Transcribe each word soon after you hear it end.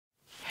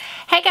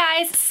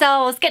guys, so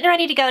I was getting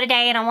ready to go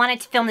today and I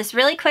wanted to film this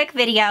really quick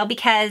video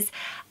because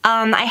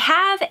I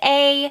have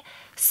a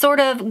sort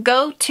of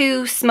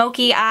go-to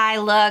smoky eye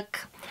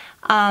look.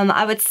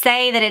 I would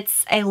say that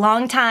it's a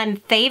long-time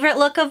favorite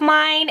look of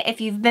mine.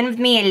 If you've been with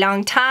me a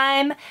long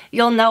time,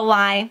 you'll know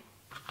why.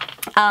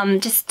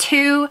 Just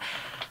two,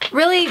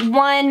 really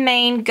one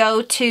main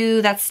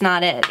go-to, that's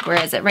not it,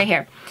 where is it? Right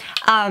here.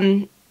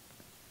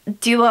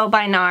 Duo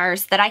by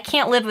NARS that I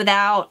can't live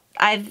without.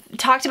 I've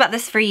talked about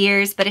this for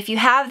years, but if you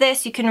have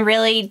this, you can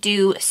really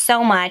do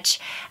so much.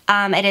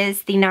 It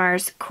is the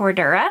NARS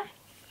Cordura.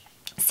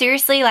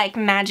 Seriously, like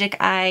magic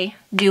eye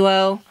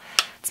duo.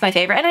 It's my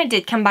favorite, and I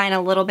did combine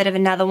a little bit of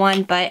another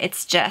one, but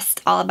it's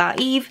just All About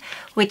Eve,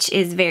 which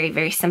is very,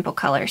 very simple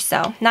color,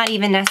 so not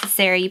even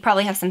necessary. You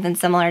probably have something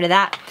similar to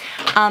that.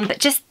 But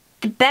just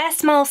the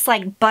best, most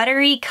like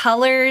buttery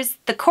colors.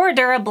 The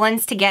Cordura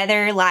blends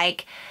together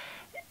like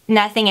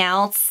nothing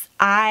else.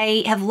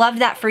 I have loved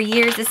that for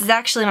years. This is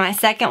actually my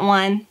second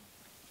one.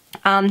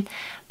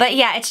 But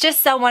yeah, it's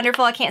just so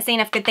wonderful. I can't say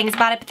enough good things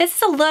about it. But this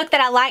is a look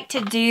that I like to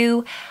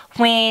do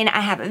when I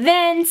have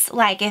events,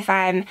 like if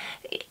I'm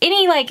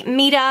any like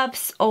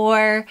meetups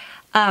or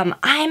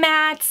eye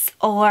mats,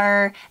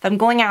 or if I'm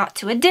going out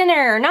to a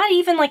dinner, or not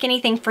even like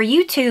anything for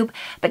YouTube,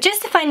 but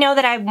just if I know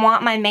that I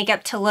want my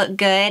makeup to look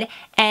good.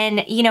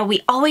 And you know,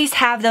 we always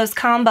have those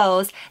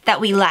combos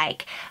that we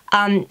like,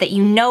 that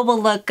you know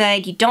will look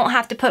good. You don't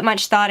have to put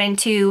much thought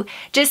into.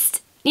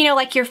 Just, you know,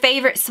 like your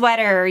favorite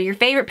sweater or your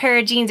favorite pair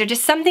of jeans, or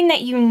just something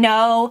that you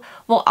know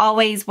will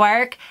always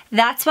work.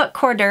 That's what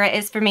Cordura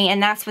is for me,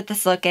 and that's what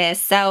this look is.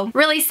 So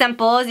really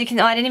simple, as you can.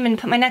 Oh, I didn't even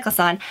put my necklace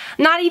on.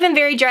 I'm not even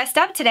very dressed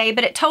up today,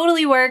 but it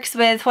totally works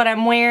with what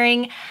I'm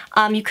wearing.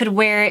 You could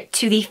wear it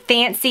to the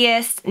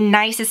fanciest,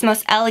 nicest,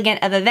 most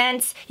elegant of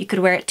events. You could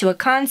wear it to a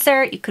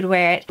concert. You could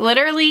wear it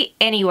literally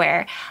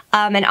anywhere.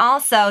 And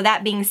also,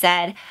 that being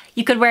said,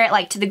 you could wear it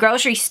like to the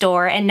grocery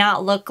store and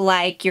not look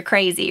like you're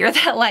crazy, or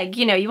that like,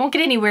 you know, you won't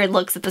get any weird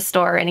looks at the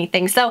store or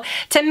anything. So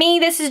to me,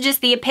 this is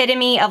just the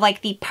epitome of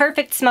like the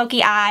perfect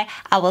smoky eye.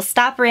 I will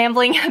stop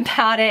rambling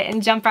about it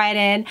and jump right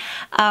in.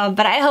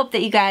 But I hope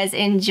that you guys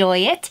enjoy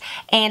it.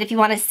 And if you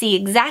want to see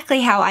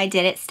exactly how I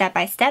did it step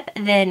by step,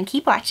 then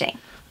keep watching.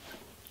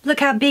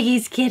 Look how big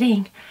he's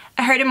getting.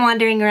 I heard him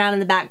wandering around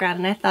in the background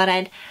and I thought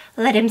I'd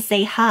let him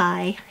say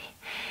hi.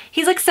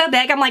 He's like so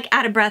big, I'm like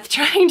out of breath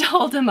trying to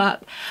hold him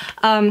up.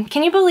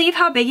 Can you believe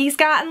how big he's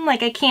gotten?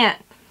 Like I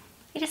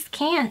just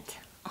can't.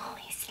 Oh,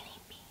 he's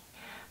sleepy.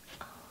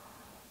 Oh.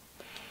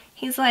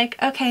 He's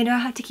like, okay, do I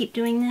have to keep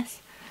doing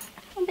this?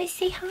 Oh, but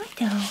say hi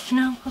though.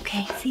 No?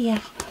 Okay, see ya.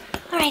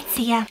 Alright,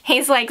 see ya.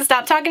 He's like,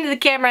 stop talking to the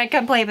camera and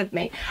come play with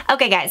me.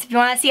 Okay guys, if you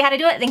want to see how to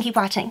do it, then keep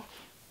watching.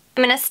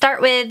 I'm going to start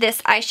with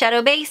this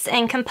eyeshadow base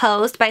and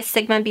Composed by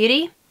Sigma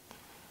Beauty.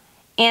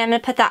 And I'm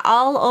going to put that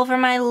all over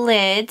my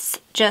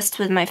lids just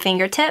with my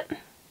fingertip. You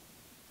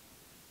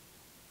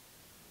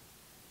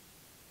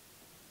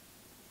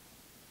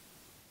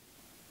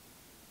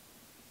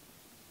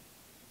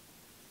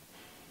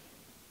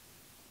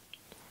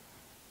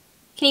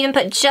can even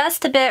put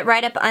just a bit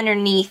right up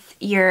underneath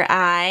your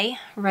eye,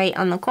 right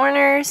on the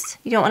corners.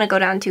 You don't want to go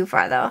down too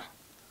far though.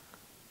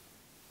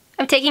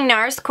 I'm taking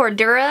NARS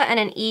Cordura and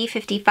an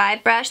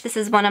E55 brush. This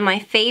is one of my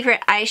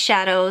favorite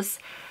eyeshadows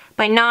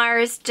by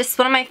NARS, just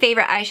one of my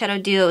favorite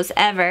eyeshadow duos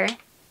ever. I'm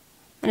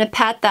going to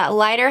pat that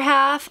lighter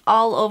half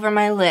all over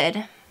my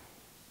lid.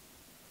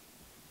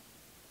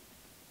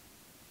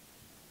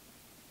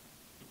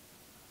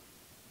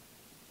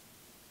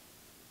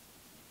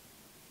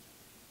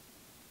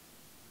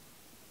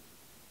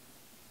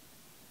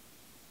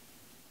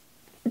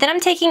 Then I'm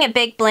taking a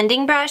big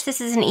blending brush.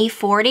 This is an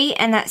E40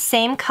 and that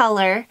same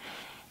color,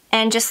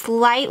 and just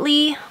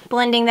lightly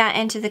blending that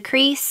into the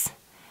crease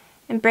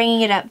and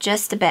bringing it up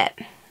just a bit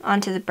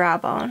onto the brow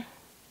bone.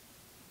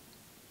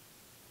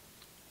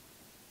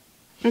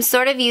 I'm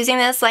sort of using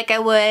this like I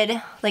would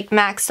like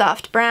MAC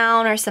Soft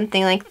Brown or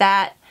something like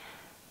that.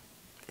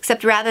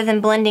 Except rather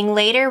than blending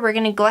later, we're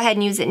going to go ahead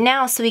and use it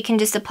now so we can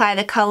just apply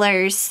the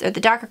colors, or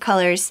the darker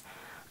colors,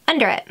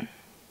 under it. I'm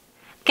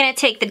going to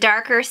take the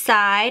darker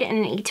side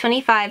and an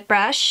E25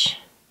 brush,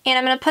 and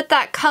I'm going to put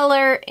that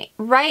color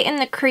right in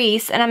the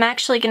crease, and I'm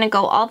actually going to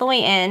go all the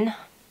way in.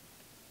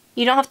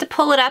 You don't have to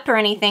pull it up or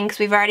anything because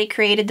we've already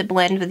created the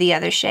blend with the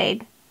other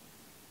shade.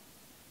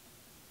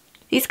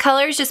 These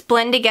colors just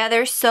blend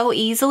together so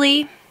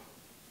easily.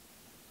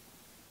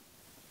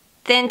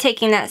 Then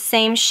taking that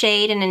same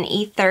shade in an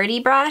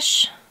E30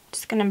 brush,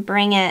 just going to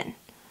bring it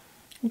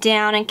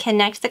down and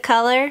connect the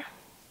color.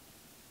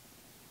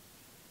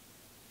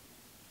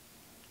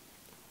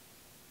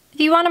 If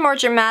you want a more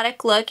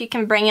dramatic look, you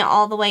can bring it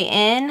all the way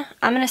in.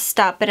 I'm going to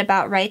stop it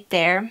about right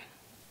there.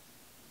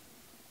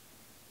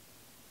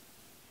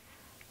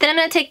 Then I'm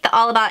going to take the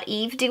All About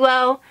Eve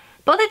duo.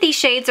 Both of these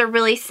shades are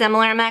really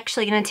similar. I'm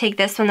actually going to take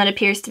this one that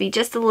appears to be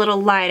just a little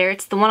lighter.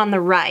 It's the one on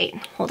the right,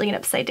 holding it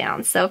upside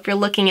down. So if you're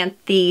looking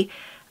at the,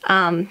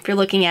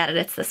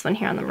 it's this one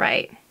here on the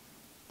right.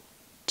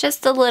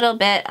 Just a little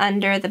bit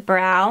under the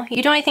brow.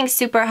 You don't want anything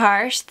super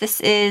harsh. This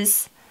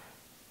is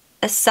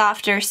a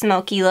softer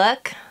smoky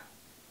look.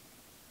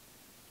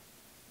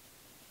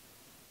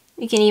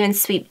 You can even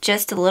sweep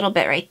just a little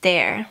bit right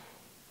there.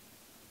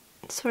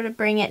 Sort of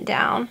bring it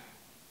down.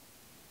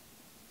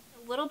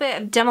 A little bit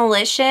of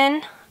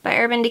Demolition by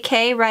Urban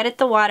Decay right at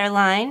the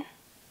waterline.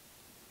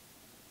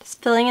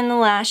 Just filling in the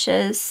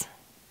lashes.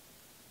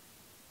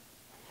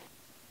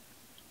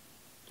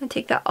 And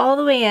take that all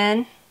the way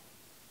in.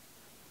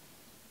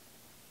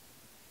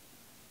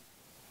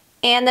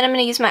 And then I'm going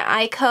to use my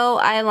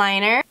Ico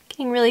eyeliner.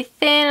 Getting really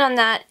thin on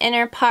that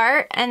inner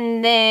part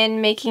and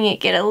then making it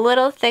get a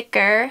little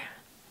thicker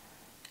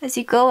as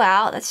you go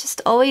out. That's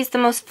just always the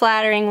most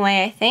flattering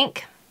way, I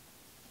think.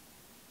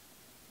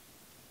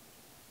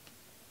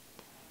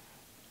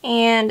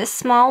 And a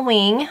small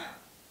wing.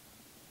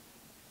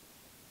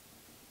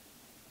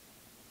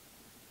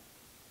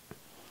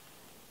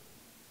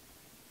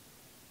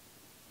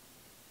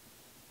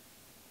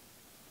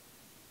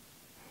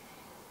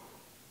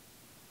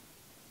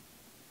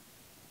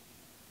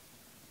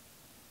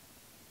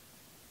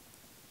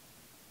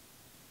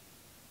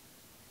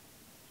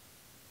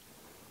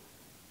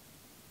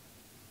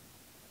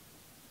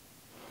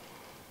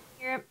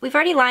 We've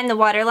already lined the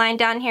waterline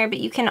down here, but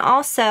you can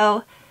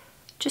also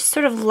just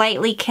sort of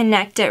lightly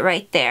connect it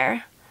right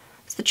there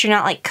so that you're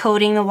not like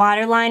coating the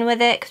waterline with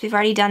it, because we've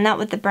already done that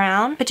with the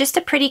brown, but just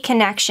a pretty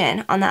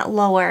connection on that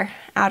lower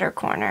outer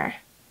corner.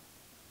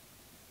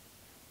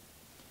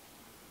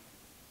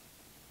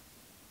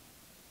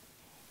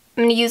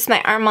 I'm going to use my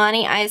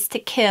Armani Eyes to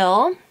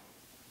Kill.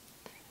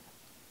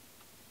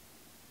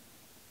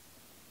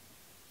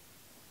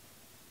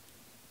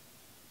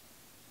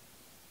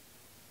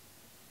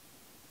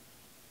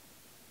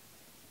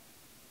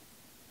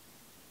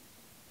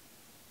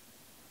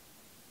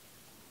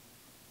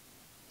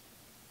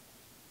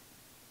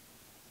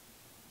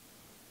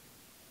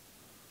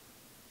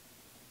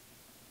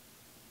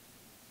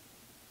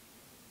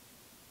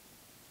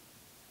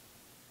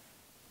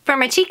 For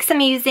my cheeks,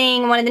 I'm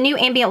using one of the new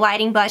ambient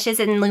lighting blushes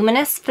in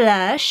Luminous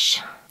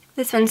Flush.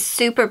 This one's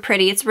super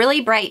pretty. It's really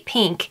bright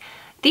pink.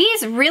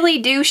 These really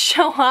do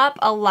show up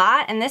a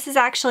lot, and this is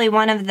actually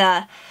one of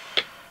the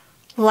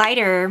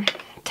lighter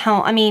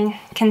tone. I mean,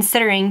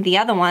 considering the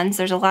other ones,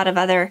 there's a lot of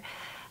other,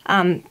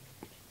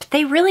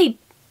 they really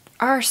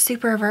are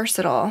super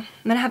versatile.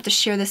 I'm gonna have to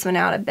sheer this one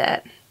out a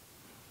bit.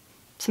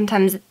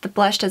 Sometimes the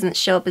blush doesn't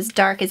show up as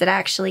dark as it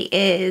actually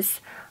is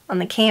on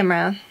the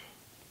camera.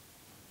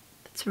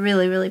 It's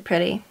really, really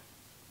pretty.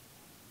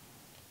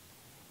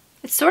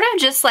 It's sort of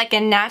just like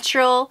a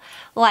natural,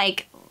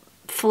 like,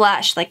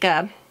 flush, like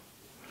a,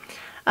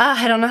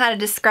 I don't know how to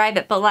describe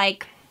it, but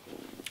like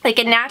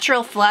a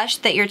natural flush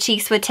that your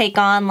cheeks would take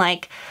on,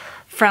 like,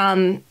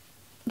 from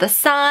the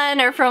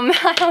sun or from,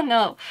 I don't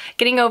know,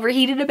 getting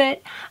overheated a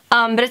bit.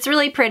 But it's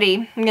really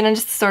pretty. I'm gonna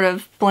just sort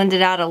of blend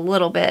it out a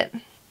little bit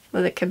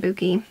with a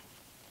kabuki.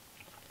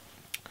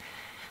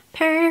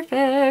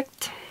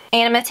 Perfect.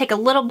 And I'm going to take a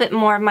little bit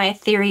more of my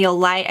ethereal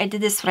light. I did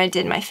this when I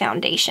did my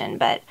foundation,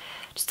 but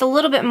just a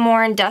little bit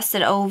more and dust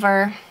it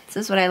over. This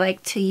is what I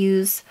like to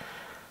use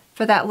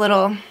for that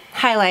little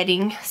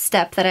highlighting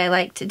step that I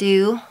like to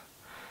do.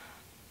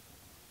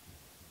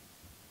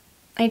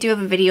 I do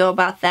have a video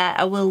about that.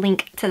 I will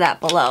link to that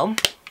below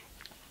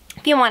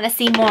if you want to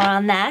see more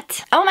on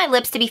that. I want my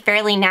lips to be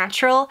fairly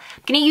natural.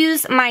 I'm going to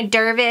use my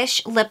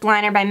Dervish lip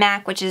liner by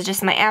MAC, which is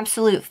just my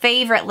absolute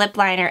favorite lip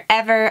liner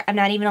ever. I'm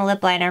not even a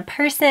lip liner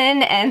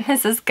person, and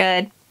this is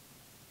good.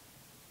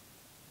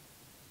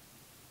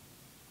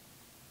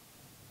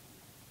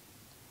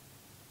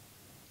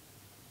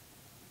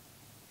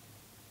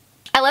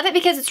 I love it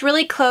because it's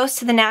really close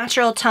to the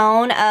natural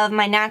tone of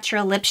my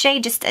natural lip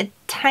shade, just a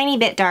tiny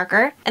bit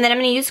darker. And then I'm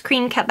going to use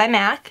Cream Cut by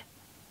MAC.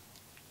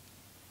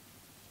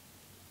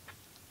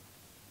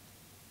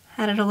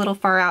 Had it a little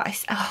far out.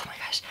 Oh my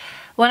gosh.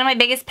 One of my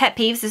biggest pet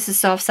peeves, this is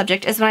so off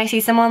subject, is when I see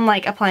someone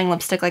like applying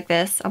lipstick like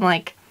this. I'm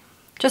like,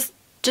 just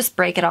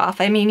break it off.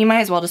 I mean, you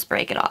might as well just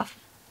break it off.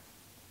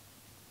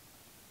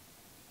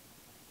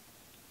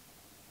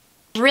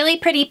 Really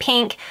pretty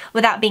pink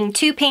without being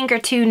too pink or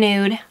too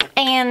nude.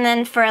 And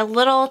then for a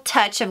little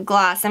touch of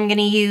gloss, I'm going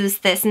to use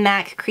this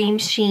MAC Cream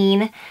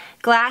Sheen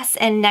Glass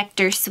and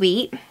Nectar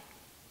Sweet.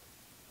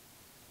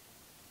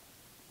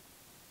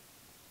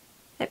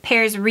 It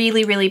pairs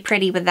really, really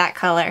pretty with that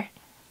color.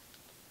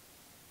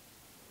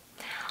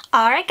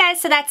 Alright guys,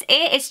 so that's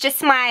it. It's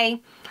just my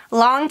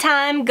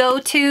longtime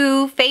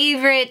go-to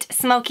favorite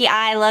smoky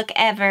eye look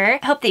ever.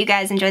 I hope that you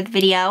guys enjoyed the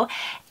video.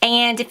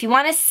 And if you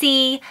want to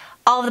see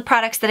all of the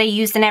products that I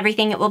used and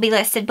everything, it will be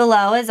listed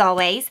below as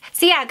always.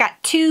 So yeah, I've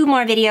got 2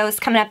 more videos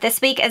coming up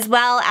this week, as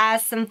well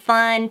as some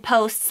fun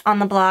posts on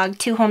the blog.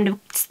 2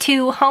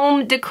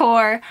 home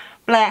decor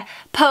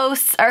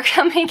posts are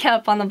coming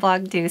up on the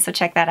blog too, so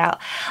check that out.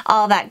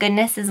 All that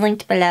goodness is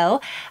linked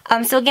below.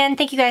 So again,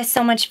 thank you guys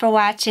so much for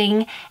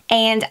watching,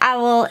 and I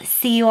will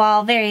see you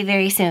all very,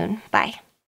 very soon. Bye.